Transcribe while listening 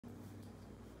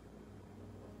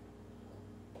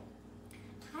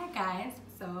guys,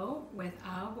 so with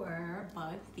our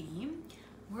bug theme,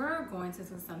 we're going to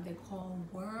do something called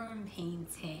worm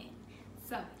painting.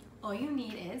 So all you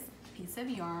need is a piece of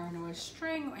yarn or a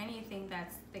string or anything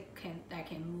that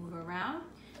can move around,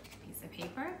 a piece of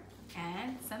paper,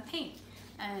 and some paint.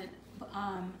 And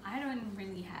I don't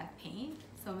really have paint,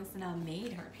 so Miss Nell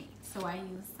made her paint. So I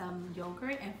used some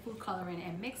yogurt and food coloring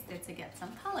and mixed it to get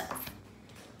some colors.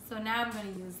 So now I'm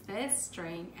going to use this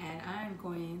string and I'm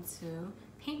going to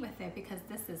paint with it because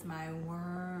this is my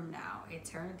worm now. It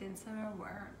turned into a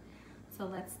worm. So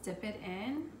let's dip it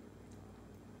in.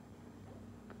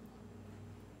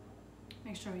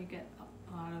 Make sure you get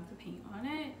a lot of the paint on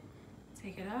it.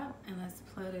 Take it up and let's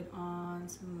put it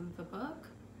onto the book.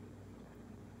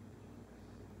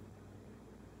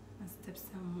 Let's dip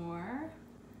some more.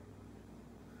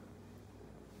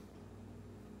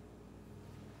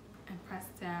 And press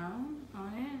down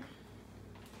on it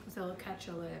because it'll catch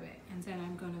a little bit. And then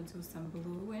I'm going to do some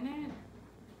blue in it.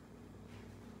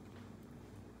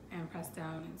 And press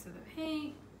down into the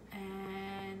paint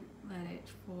and let it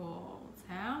fall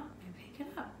down and pick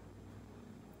it up.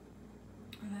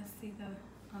 And let's see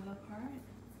the other part.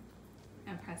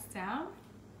 And press down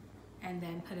and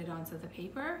then put it onto the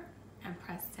paper and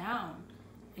press down.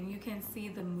 And you can see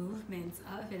the movements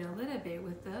of it a little bit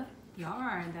with the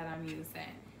yarn that I'm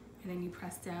using. And then you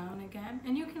press down again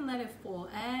and you can let it fall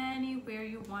anywhere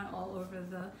you want all over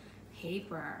the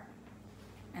paper.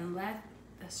 And let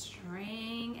the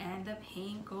string and the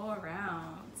paint go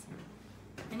around.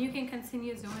 And you can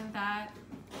continue doing that,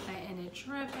 letting it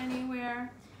drip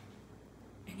anywhere.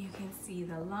 And you can see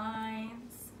the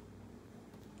lines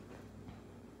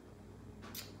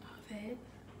of it.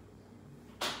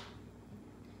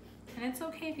 And it's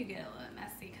okay if you get a little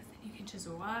messy because then you can just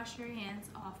wash your hands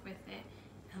off with it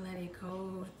and let it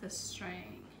go with the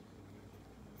string.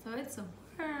 So it's a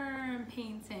worm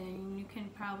painting. You can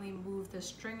probably move the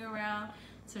string around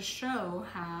to show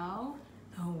how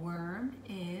the worm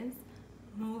is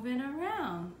moving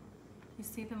around. You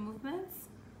see the movements?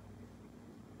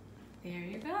 There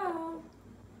you go.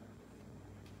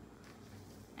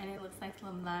 And it looks like the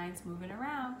lines moving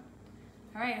around.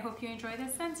 All right, I hope you enjoy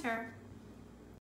this center.